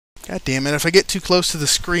God damn it, if I get too close to the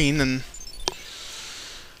screen, then...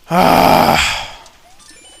 Ah!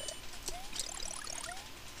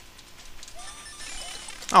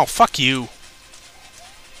 Oh, fuck you.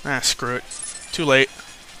 Ah, screw it. Too late.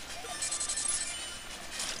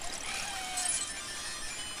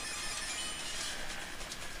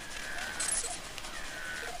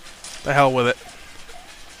 The hell with it.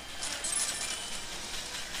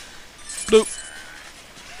 Bloop.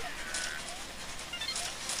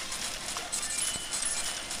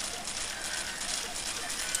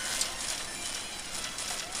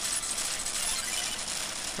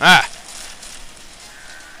 Ah!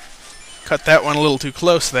 Cut that one a little too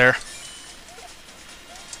close there.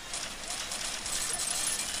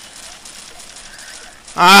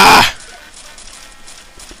 Ah!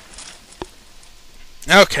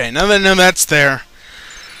 Okay, now that that's there.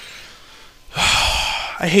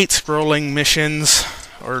 I hate scrolling missions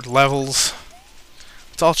or levels.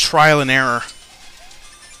 It's all trial and error.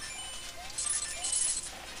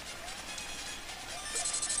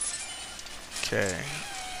 Okay.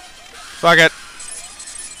 Fuck it.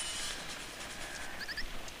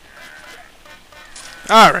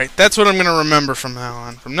 Alright, that's what I'm going to remember from now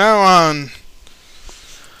on. From now on,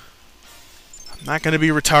 I'm not going to be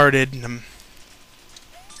retarded. I'm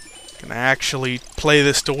going to actually play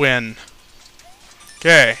this to win.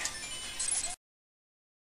 Okay.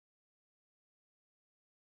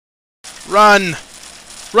 Run!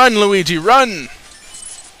 Run, Luigi, run!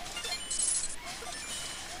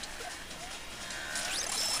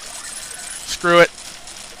 Screw it.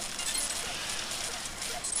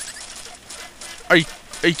 Are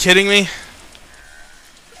you kidding me?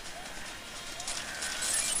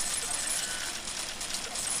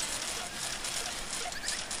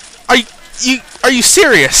 Are you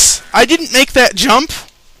serious? I didn't make that jump?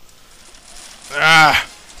 Ah.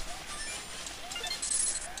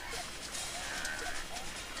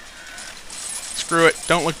 Screw it.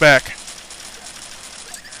 Don't look back.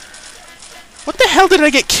 What the hell did I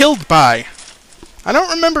get killed by? I don't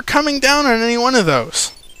remember coming down on any one of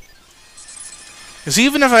those. Because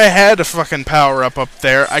even if I had a fucking power-up up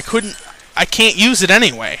there, I can't use it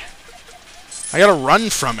anyway. I gotta run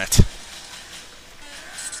from it.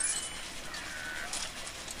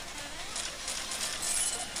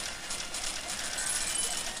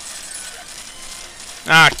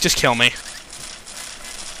 Ah, just kill me.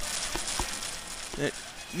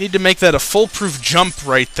 Need to make that a foolproof jump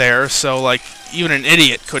right there, so, like, even an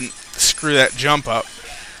idiot couldn't screw that jump up.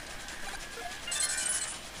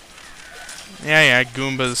 Yeah,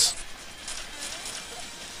 Goombas.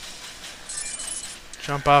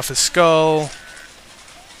 Jump off his skull.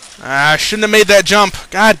 Ah, I shouldn't have made that jump.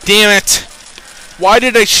 God damn it. Why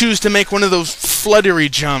did I choose to make one of those fluttery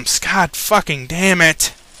jumps? God fucking damn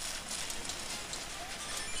it.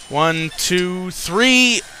 1, 2,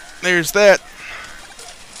 3. There's that.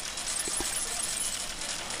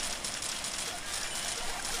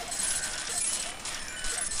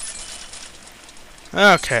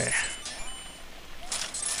 Okay.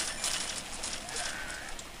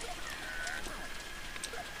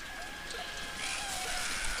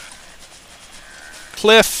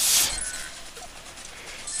 Cliff.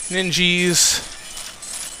 Ninjas.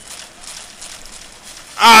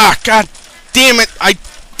 Ah, god damn it. I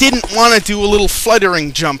didn't want to do a little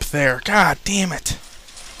fluttering jump there. God damn it.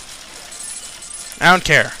 I don't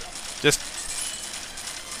care. Just...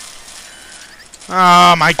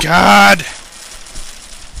 Oh my god.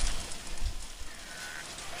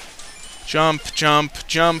 Jump, jump,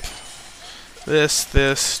 jump.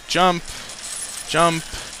 This, jump, jump.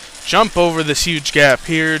 Jump over this huge gap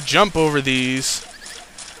here. Jump over these.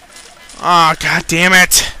 Ah, god damn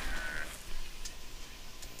it.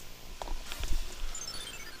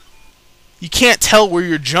 You can't tell where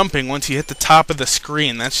you're jumping once you hit the top of the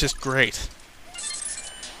screen. That's just great.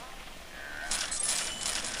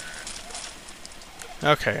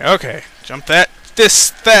 Okay. Jump that.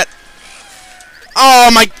 This, that.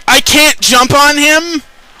 Oh my... I can't jump on him?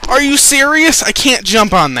 Are you serious? I can't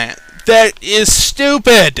jump on that. That is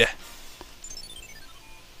stupid.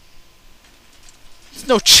 There's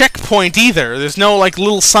no checkpoint either. There's no, like,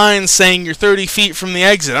 little sign saying you're 30 feet from the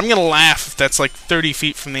exit. I'm gonna laugh if that's, like, 30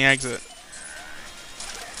 feet from the exit.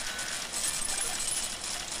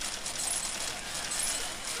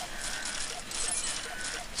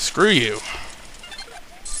 Screw you.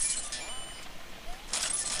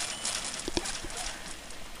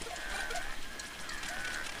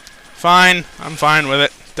 Fine. I'm fine with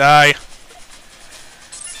it. Die.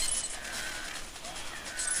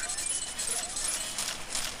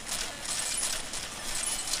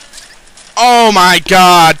 Oh my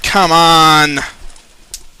god, come on!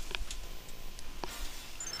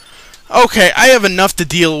 Okay, I have enough to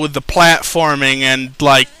deal with the platforming and,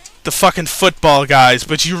 like, the fucking football guys,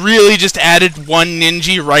 but you really just added one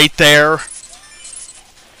ninja right there?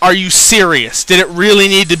 Are you serious? Did it really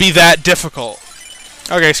need to be that difficult?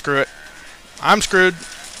 Okay, screw it. I'm screwed.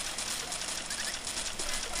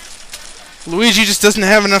 Luigi just doesn't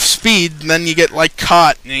have enough speed, and then you get, like,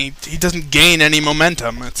 caught, and he doesn't gain any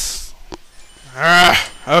momentum. It's...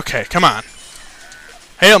 okay, come on.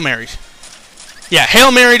 Hail Mary. Yeah,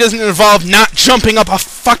 Hail Mary doesn't involve not jumping up a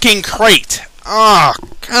fucking crate. Oh,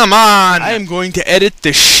 come on. I am going to edit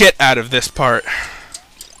the shit out of this part.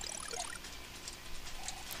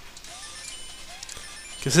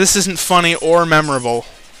 Because this isn't funny or memorable.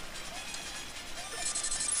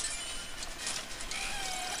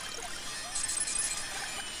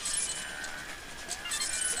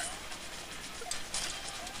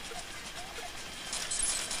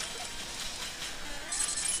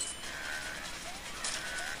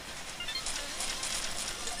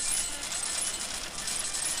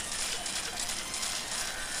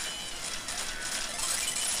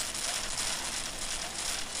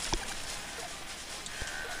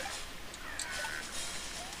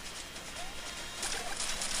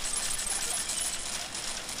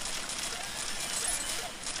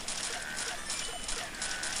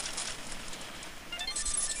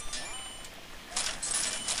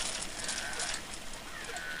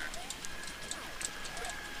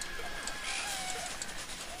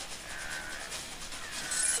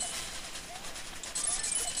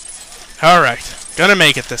 Alright, gonna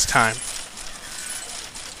make it this time.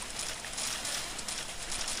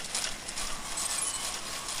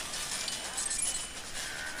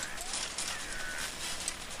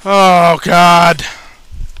 Oh, God.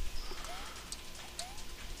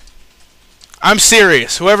 I'm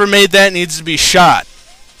serious. Whoever made that needs to be shot.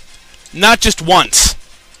 Not just once.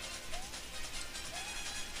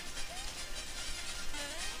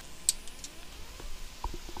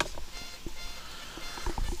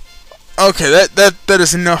 Okay, that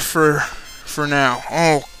is enough for now.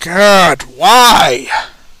 Oh, God, why?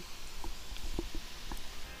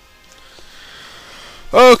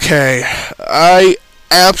 Okay, I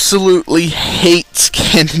absolutely hate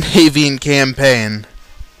Scandinavian Campaign.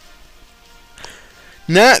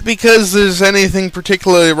 Not because there's anything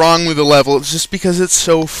particularly wrong with the level, it's just because it's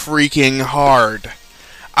so freaking hard.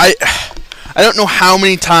 I don't know how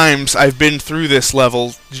many times I've been through this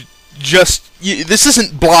level. This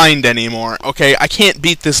isn't blind anymore, okay? I can't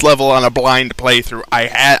beat this level on a blind playthrough.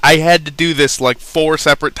 I had to do this like 4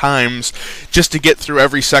 separate times just to get through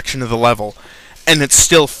every section of the level, and it's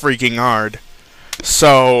still freaking hard.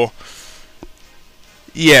 So,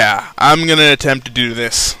 yeah, I'm gonna attempt to do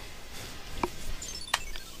this.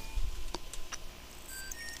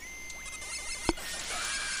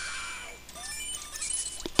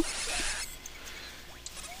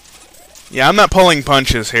 Yeah, I'm not pulling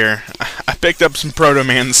punches here. I picked up some Proto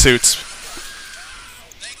Man suits.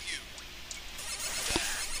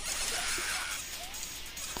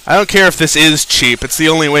 I don't care if this is cheap. It's the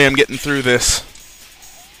only way I'm getting through this.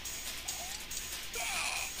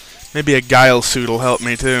 Maybe a Guile suit will help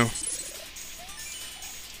me too.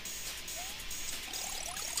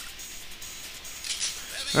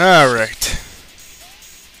 Alright.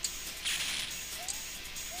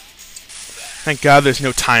 Thank God there's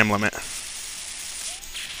no time limit.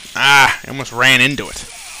 Ah, I almost ran into it.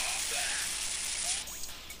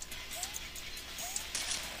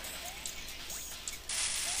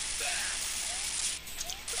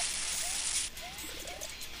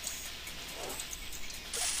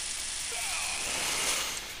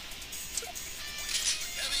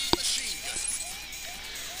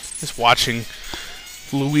 Just watching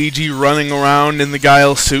Luigi running around in the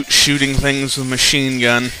Guile suit shooting things with a machine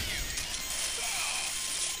gun.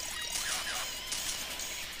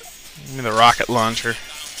 Give me the rocket launcher.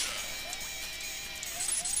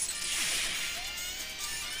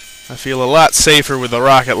 I feel a lot safer with the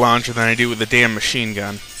rocket launcher than I do with the damn machine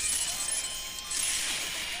gun.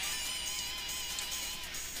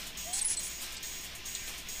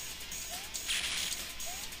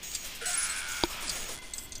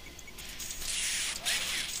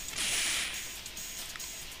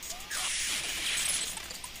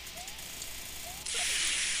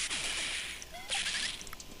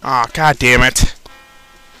 Aw, oh, god damn it.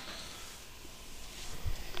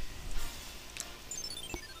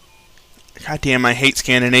 God damn, I hate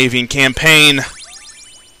Scandinavian Campaign.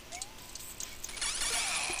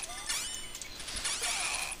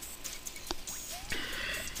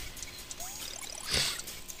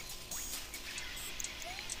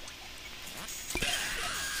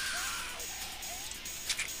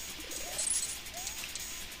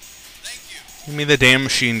 Give me the damn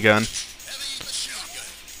machine gun.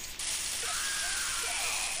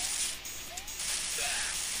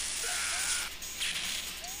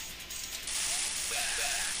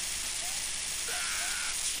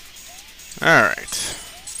 Alright.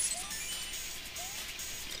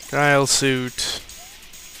 Dial suit.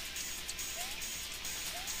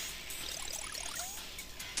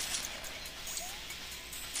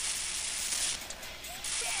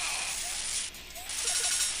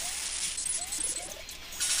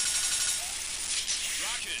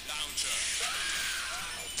 Rocket launcher.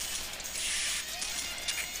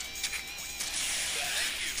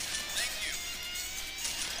 Thank you.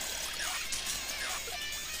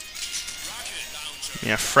 Rocket launcher.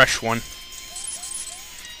 Yeah, fresh one.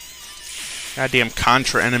 Goddamn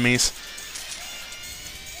Contra enemies.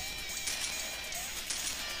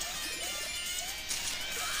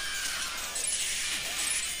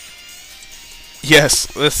 Yes,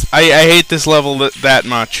 I hate this level that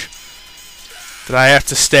much. That I have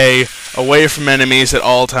to stay away from enemies at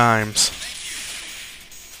all times.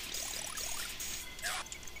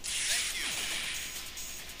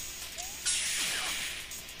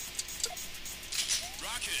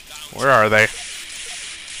 Rocket launcher. Where are they?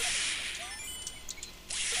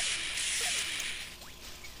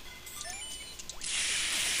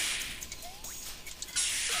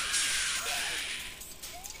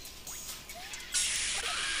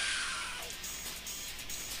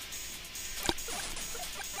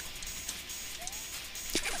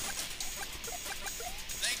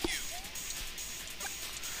 Thank you.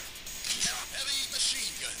 Heavy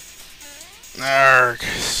machine gun. Arrgh.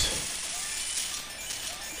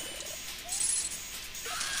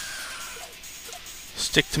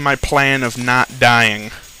 Stick to my plan of not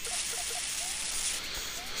dying.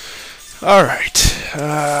 Alright.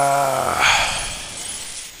 Ah!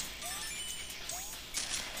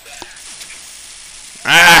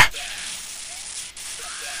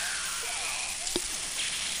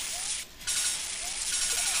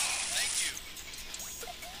 Thank you.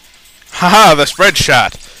 Haha, the spread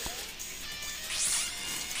shot.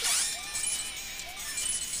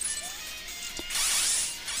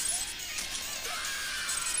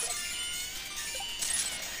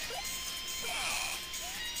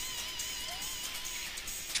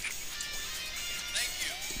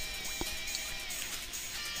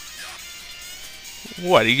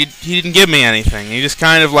 What? He didn't give me anything. He just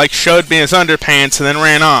kind of like showed me his underpants and then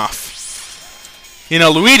ran off. You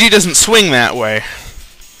know, Luigi doesn't swing that way.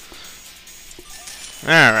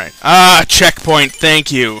 Alright. Ah, checkpoint,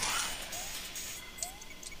 thank you.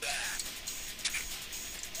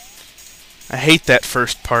 I hate that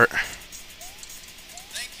first part.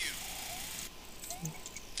 Thank you.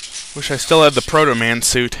 Wish I still had the Proto Man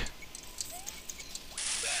suit.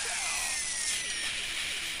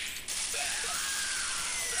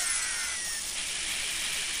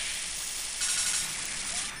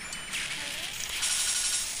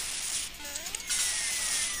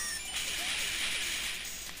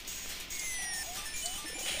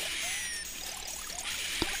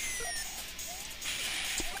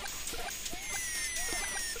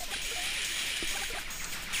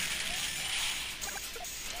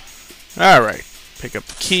 Alright. Pick up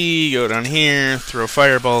the key, go down here, throw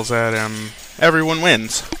fireballs at him. Everyone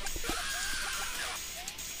wins.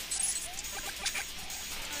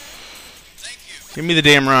 Thank you. Give me the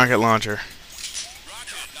damn rocket launcher.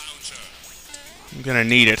 Rocket launcher. I'm gonna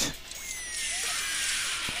need it.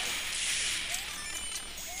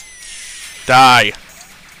 Die.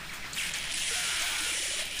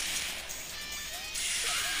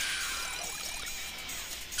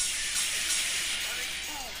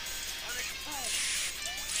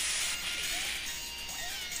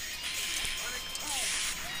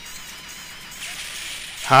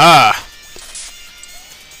 Ha!